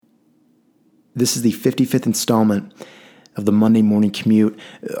This is the 55th installment of the Monday Morning Commute,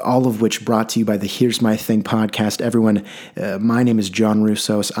 all of which brought to you by the Here's My Thing podcast. Everyone, my name is John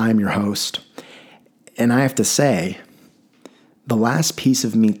Roussos. I'm your host. And I have to say, the last piece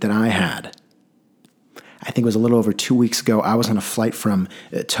of meat that I had, I think it was a little over 2 weeks ago. I was on a flight from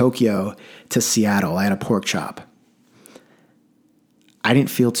Tokyo to Seattle. I had a pork chop. I didn't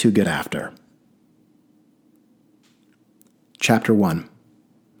feel too good after. Chapter 1.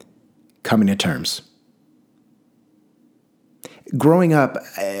 Coming to terms. Growing up,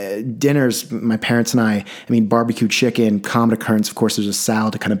 dinners, my parents and I mean, barbecue chicken, common occurrence. Of course, there's a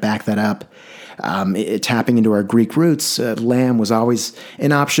salad to kind of back that up. Tapping into our Greek roots, lamb was always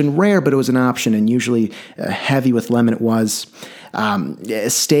an option. Rare, but it was an option, and usually heavy with lemon it was.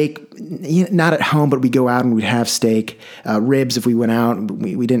 Steak, not at home, but we'd go out and we'd have steak. Ribs, if we went out.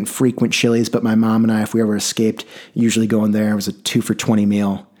 We didn't frequent Chili's, but my mom and I, if we ever escaped, usually going there. It was a 2 for $20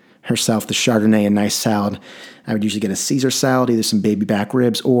 meal. Herself, the Chardonnay, a nice salad. I would usually get a Caesar salad, either some baby back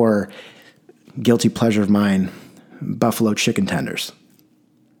ribs or, guilty pleasure of mine, buffalo chicken tenders.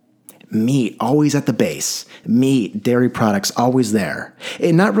 Meat, always at the base. Meat, dairy products, always there.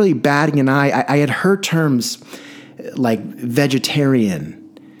 And not really batting an eye. I had heard terms like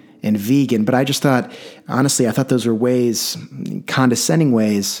vegetarian and vegan, but I just thought, honestly, I thought those were ways, condescending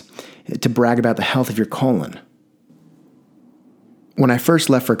ways, to brag about the health of your colon. When I first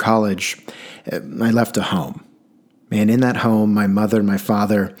left for college, I left a home. And in that home, my mother, my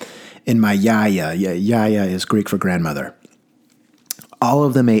father, and my yaya, yaya is Greek for grandmother, all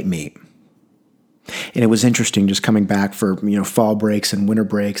of them ate meat. And it was interesting just coming back for, fall breaks and winter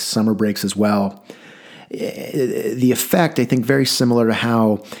breaks, summer breaks as well. The effect, I think, very similar to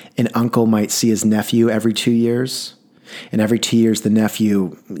how an uncle might see his nephew every 2 years. And every 2 years, the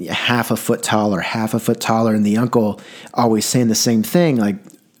nephew half a foot taller, and the uncle always saying the same thing, like,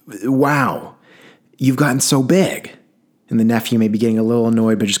 wow, you've gotten so big. And the nephew may be getting a little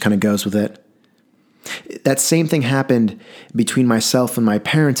annoyed, but just kind of goes with it. That same thing happened between myself and my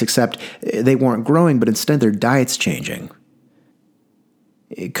parents, except they weren't growing, but instead their diet's changing.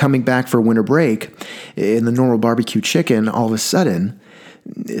 Coming back for winter break, in the normal barbecue chicken, all of a sudden,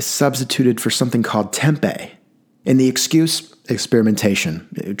 is substituted for something called tempeh. And the excuse,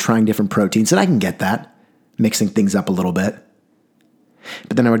 experimentation, trying different proteins. And I can get that, mixing things up a little bit.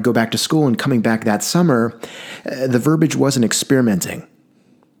 But then I would go back to school, and coming back that summer, the verbiage wasn't experimenting.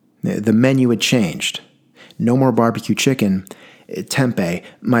 The menu had changed. No more barbecue chicken, tempeh.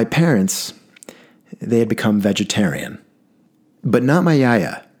 My parents, they had become vegetarian. But not my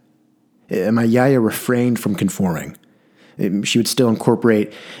yaya. My yaya refrained from conforming. She would still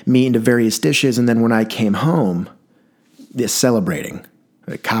incorporate meat into various dishes, and then when I came home, celebrating.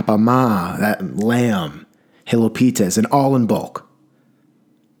 Kapama, that lamb, hilopitas, and all in bulk.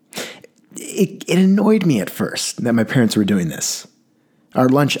 It annoyed me at first that my parents were doing this. Our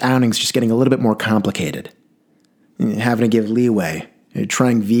lunch outings just getting a little bit more complicated. Having to give leeway,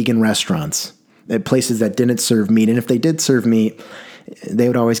 trying vegan restaurants, at places that didn't serve meat. And if they did serve meat, they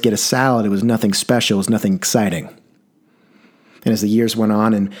would always get a salad. It was nothing special. It was nothing exciting. And as the years went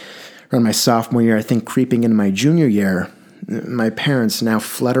on, and around my sophomore year, I think creeping into my junior year, my parents now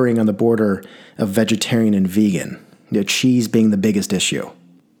fluttering on the border of vegetarian and vegan, cheese being the biggest issue.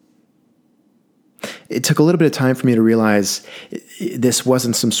 It took a little bit of time for me to realize this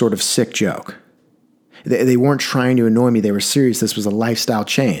wasn't some sort of sick joke. They weren't trying to annoy me. They were serious. This was a lifestyle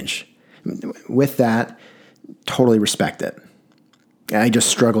change. With that, totally respect it. I just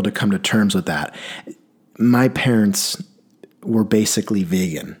struggled to come to terms with that. My parents were basically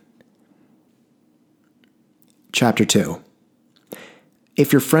vegan. Chapter 2.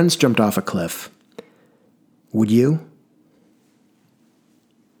 If your friends jumped off a cliff, would you?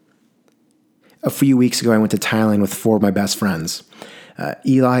 A few weeks ago, I went to Thailand with 4 of my best friends,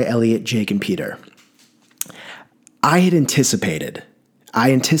 Eli, Elliot, Jake, and Peter. I anticipated,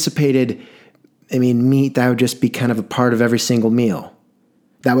 meat that would just be kind of a part of every single meal.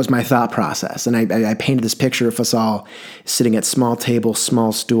 That was my thought process. And I painted this picture of us all sitting at small tables,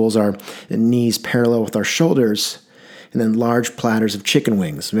 small stools, our knees parallel with our shoulders, and then large platters of chicken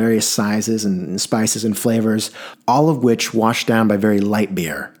wings, various sizes and spices and flavors, all of which washed down by very light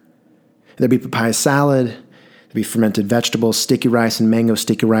beer. There'd be papaya salad, there'd be fermented vegetables, sticky rice, and mango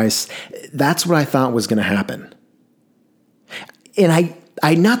sticky rice. That's what I thought was going to happen. And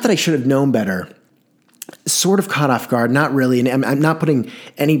I not that I should have known better, sort of caught off guard, not really, and I'm not putting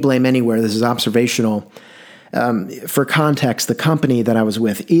any blame anywhere. This is observational. For context, the company that I was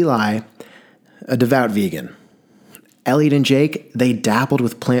with, Eli, a devout vegan. Elliot and Jake, they dabbled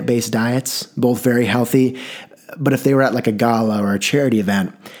with plant-based diets, both very healthy, but if they were at like a gala or a charity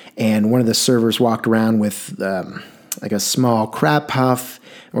event, and one of the servers walked around with like a small crab puff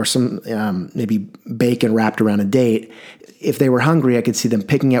or some maybe bacon wrapped around a date. If they were hungry, I could see them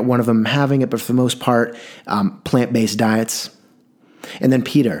picking at one of them, having it, but for the most part, plant-based diets. And then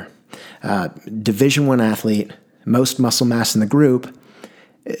Peter, Division I athlete, most muscle mass in the group,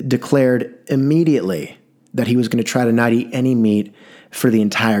 declared immediately that he was going to try to not eat any meat for the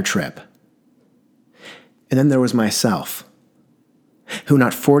entire trip. And then there was myself, who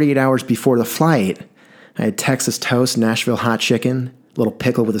not 48 hours before the flight, I had Texas toast, Nashville hot chicken, little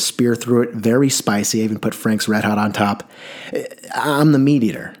pickle with a spear through it, very spicy. I even put Frank's Red Hot on top. I'm the meat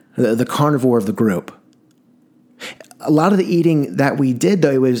eater, the carnivore of the group. A lot of the eating that we did,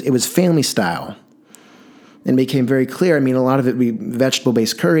 though, it was family style. And it became very clear. I mean, a lot of it would be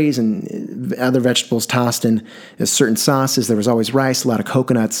vegetable-based curries and other vegetables tossed in certain sauces. There was always rice, a lot of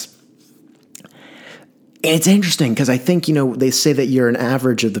coconuts. And it's interesting because I think, they say that you're an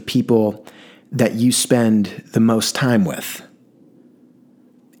average of the people that you spend the most time with.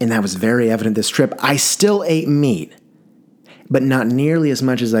 And that was very evident this trip. I still ate meat, but not nearly as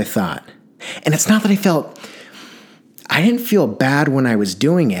much as I thought. And it's not that I didn't feel bad when I was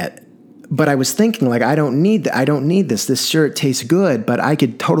doing it, but I was thinking like, I don't need this. This sure, it tastes good, but I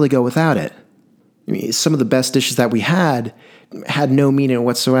could totally go without it. I mean, some of the best dishes that we had no meat in it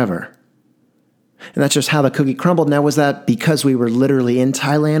whatsoever. And that's just how the cookie crumbled. Now, was that because we were literally in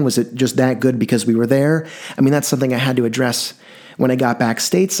Thailand? Was it just that good because we were there? I mean, that's something I had to address when I got back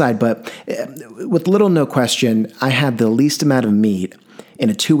stateside. But with little no question, I had the least amount of meat in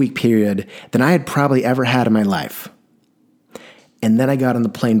a 2-week period than I had probably ever had in my life. And then I got on the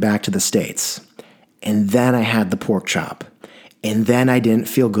plane back to the States. And then I had the pork chop. And then I didn't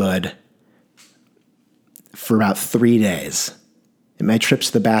feel good for about 3 days. And my trips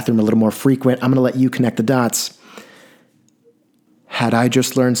to the bathroom a little more frequent. I'm going to let you connect the dots. Had I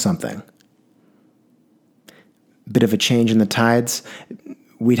just learned something? Bit of a change in the tides?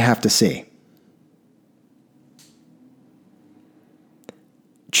 We'd have to see.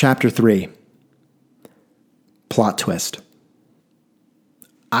 Chapter 3. Plot twist.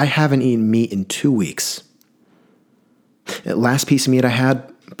 I haven't eaten meat in 2 weeks. The last piece of meat I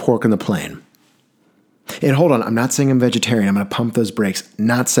had, pork on the plane. And hold on, I'm not saying I'm vegetarian. I'm going to pump those brakes.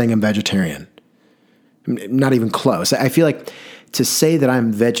 Not saying I'm vegetarian. Not even close. I feel like to say that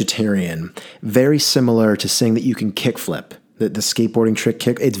I'm vegetarian, very similar to saying that you can kickflip. The skateboarding trick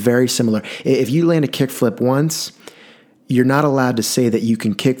kick, it's very similar. If you land a kickflip once, you're not allowed to say that you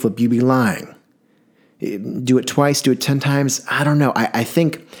can kickflip. You'd be lying. Do it twice, do it 10 times. I don't know. I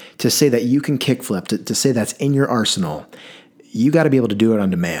think to say that you can kickflip, to say that's in your arsenal, you got to be able to do it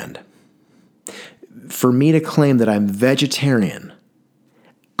on demand. For me to claim that I'm vegetarian,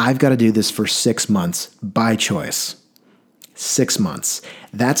 I've got to do this for 6 months by choice. 6 months.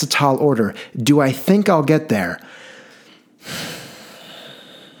 That's a tall order. Do I think I'll get there?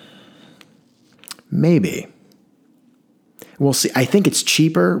 Maybe. We'll see. I think it's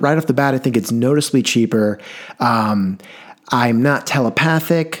cheaper. Right off the bat, I think it's noticeably cheaper. I'm not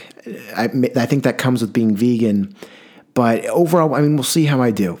telepathic. I think that comes with being vegan. But overall, I mean, we'll see how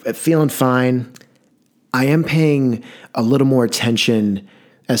I do. Feeling fine. I am paying a little more attention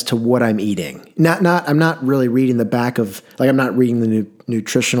as to what I'm eating. I'm not really reading the back of, like, I'm not reading the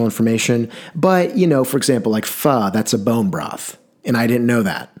nutritional information. But, for example, like pho, that's a bone broth. And I didn't know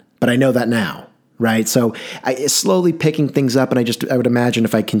that. But I know that now. Right. So I slowly picking things up. And I would imagine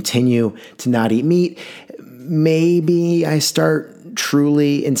if I continue to not eat meat, maybe I start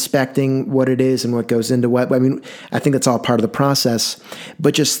truly inspecting what it is and what goes into what. I mean, I think that's all part of the process.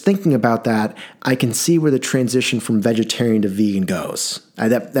 But just thinking about that, I can see where the transition from vegetarian to vegan goes.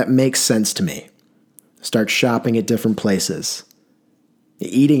 That makes sense to me. Start shopping at different places,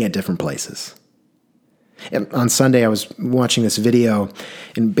 eating at different places. And on Sunday, I was watching this video,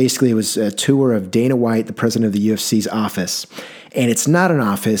 and basically it was a tour of Dana White, the president of the UFC's office. And it's not an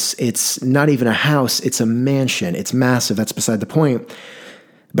office. It's not even a house. It's a mansion. It's massive. That's beside the point.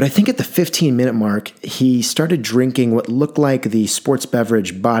 But I think at the 15-minute mark, he started drinking what looked like the sports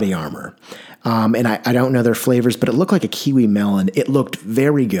beverage Body Armor. And I don't know their flavors, but it looked like a kiwi melon. It looked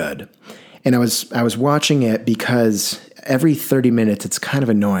very good. And I was watching it because every 30 minutes, it's kind of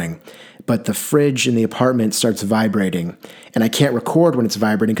annoying, but the fridge in the apartment starts vibrating, and I can't record when it's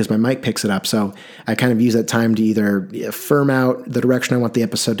vibrating because my mic picks it up. So I kind of use that time to either firm out the direction I want the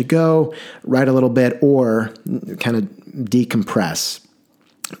episode to go, write a little bit, or kind of decompress.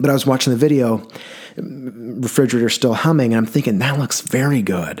 But I was watching the video, refrigerator still humming, and I'm thinking, that looks very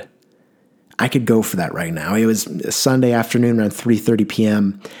good. I could go for that right now. It was a Sunday afternoon around 3:30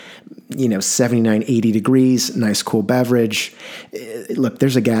 p.m., 79, 80 degrees, nice cool beverage. Look,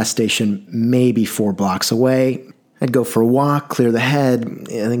 there's a gas station maybe 4 blocks away. I'd go for a walk, clear the head, and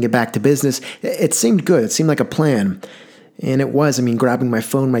then get back to business. It seemed good. It seemed like a plan. And it was. Grabbing my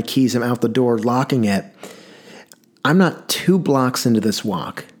phone, my keys, I'm out the door, locking it. I'm not 2 blocks into this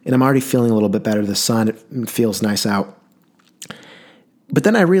walk, and I'm already feeling a little bit better. The sun, it feels nice out. But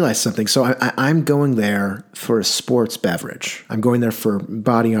then I realized something. So I'm going there for a sports beverage. I'm going there for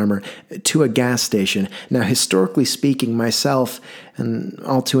Body Armor to a gas station. Now, historically speaking, myself, and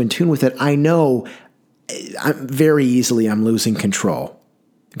all too in tune with it, I know very easily I'm losing control.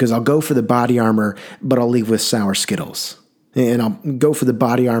 Because I'll go for the Body Armor, but I'll leave with sour Skittles. And I'll go for the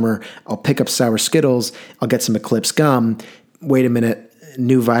Body Armor, I'll pick up sour Skittles, I'll get some Eclipse gum. Wait a minute.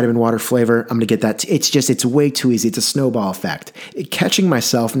 New vitamin water flavor, I'm going to get that. It's way too easy. It's a snowball effect. Catching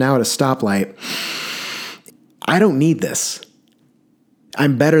myself now at a stoplight, I don't need this.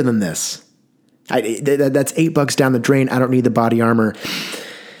 I'm better than this. That's $8 down the drain. I don't need the Body Armor.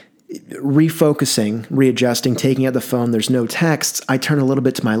 Refocusing, readjusting, taking out the phone, there's no texts. I turn a little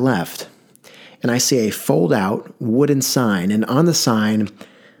bit to my left, and I see a fold-out wooden sign. And on the sign,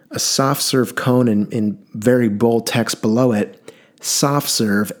 a soft serve cone in very bold text below it, soft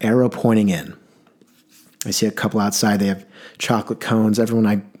serve, arrow pointing in. I see a couple outside. They have chocolate cones. Everyone,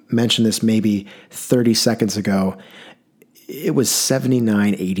 I mentioned this maybe 30 seconds ago. It was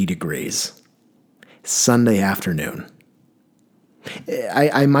 79, 80 degrees. Sunday afternoon.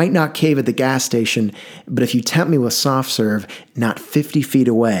 I might not cave at the gas station, but if you tempt me with soft serve, not 50 feet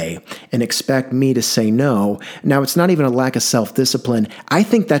away, and expect me to say no, now it's not even a lack of self-discipline. I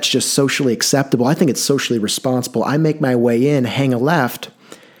think that's just socially acceptable. I think it's socially responsible. I make my way in, hang a left,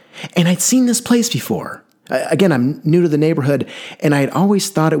 and I'd seen this place before. Again, I'm new to the neighborhood, and I had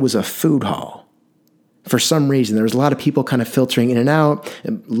always thought it was a food hall. For some reason, there was a lot of people kind of filtering in and out,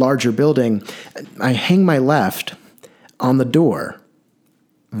 a larger building. I hang my left. On the door,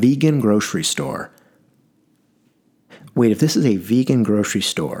 vegan grocery store. Wait, if this is a vegan grocery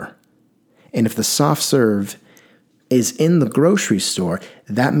store, and if the soft serve is in the grocery store,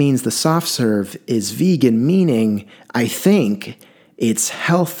 that means the soft serve is vegan, meaning I think it's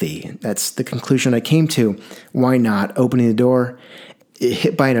healthy. That's the conclusion I came to. Why not? Opening the door,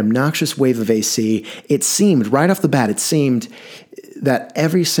 hit by an obnoxious wave of AC. It seemed, right off the bat, that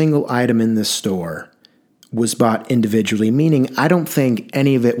every single item in this store was bought individually, meaning I don't think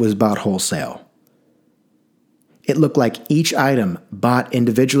any of it was bought wholesale. It looked like each item bought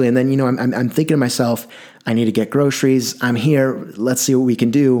individually. And then, I'm thinking to myself, I need to get groceries. I'm here. Let's see what we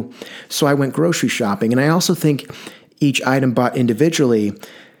can do. So I went grocery shopping. And I also think each item bought individually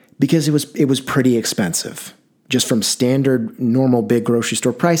because it was pretty expensive, just from standard, normal, big grocery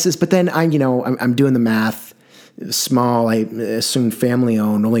store prices. But then I'm doing the math. Small, I assume family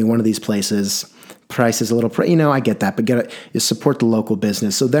owned, only one of these places. Price is a little, I get that, but you support the local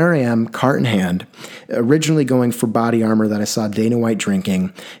business. So there I am, cart in hand, originally going for Body Armor that I saw Dana White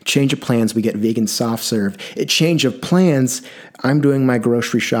drinking. Change of plans, we get vegan soft serve. Change of plans, I'm doing my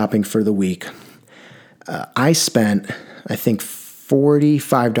grocery shopping for the week. I spent, I think,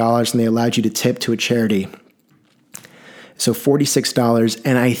 $45, and they allowed you to tip to a charity. So $46,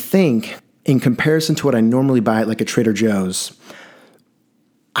 and I think in comparison to what I normally buy at like a Trader Joe's,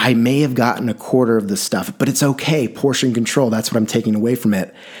 I may have gotten a quarter of the stuff, but it's okay. Portion control, that's what I'm taking away from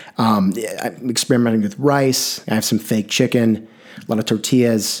it. I'm experimenting with rice. I have some fake chicken, a lot of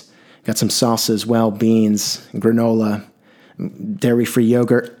tortillas, got some salsa as well, beans, granola, dairy-free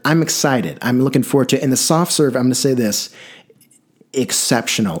yogurt. I'm excited. I'm looking forward to it. And the soft serve, I'm going to say this,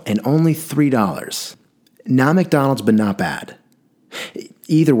 exceptional, and only $3. Not McDonald's, but not bad.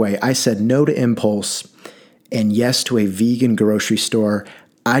 Either way, I said no to impulse and yes to a vegan grocery store.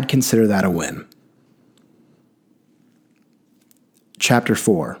 I'd consider that a win. Chapter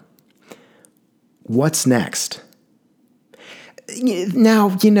 4. What's next? Now,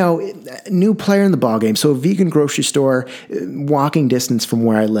 new player in the ballgame. So a vegan grocery store, walking distance from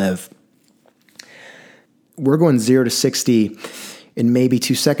where I live. We're going 0 to 60 in maybe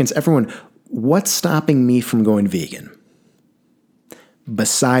 2 seconds. Everyone, what's stopping me from going vegan?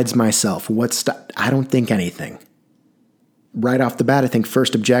 Besides myself, I don't think anything. Right off the bat, I think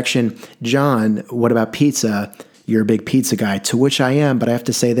first objection, John, what about pizza? You're a big pizza guy, to which I am, but I have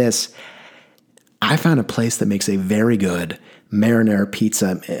to say this. I found a place that makes a very good marinara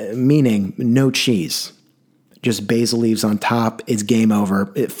pizza, meaning no cheese, just basil leaves on top. It's game over.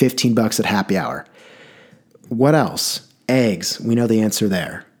 $15 at happy hour. What else? Eggs. We know the answer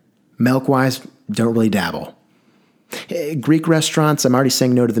there. Milk-wise, don't really dabble. Greek restaurants, I'm already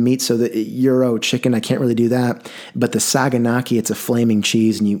saying no to the meat, so the gyro chicken, I can't really do that. But the saganaki, it's a flaming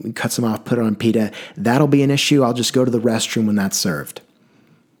cheese, and you cut some off, put it on pita. That'll be an issue. I'll just go to the restroom when that's served.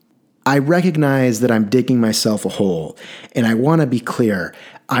 I recognize that I'm digging myself a hole, and I want to be clear.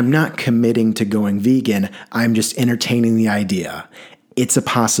 I'm not committing to going vegan. I'm just entertaining the idea. It's a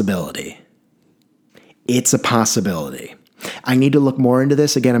possibility. It's a possibility. I need to look more into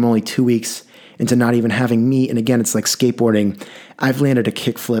this. Again, I'm only 2 weeks into not even having meat. And again, it's like skateboarding. I've landed a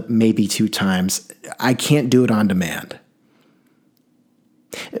kickflip maybe 2 times. I can't do it on demand.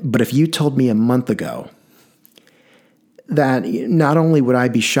 But if you told me a month ago that not only would I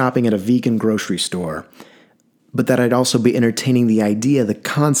be shopping at a vegan grocery store, but that I'd also be entertaining the idea, the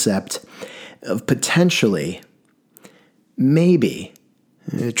concept of potentially, maybe,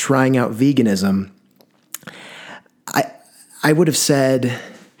 trying out veganism, I would have said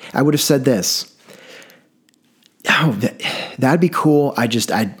this. Oh, that'd be cool. I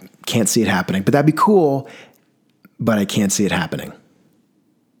can't see it happening. But that'd be cool, but I can't see it happening.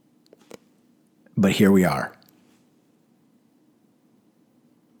 But here we are.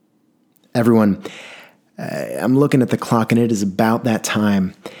 Everyone, I'm looking at the clock, and it is about that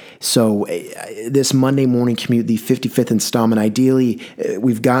time. So this Monday morning commute, the 55th installment, ideally,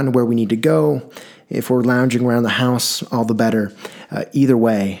 we've gotten to where we need to go. If we're lounging around the house, all the better. Either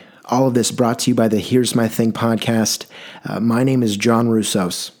way, all of this brought to you by the Here's My Thing podcast. My name is John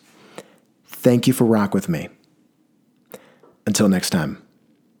Roussos. Thank you for rock with me. Until next time.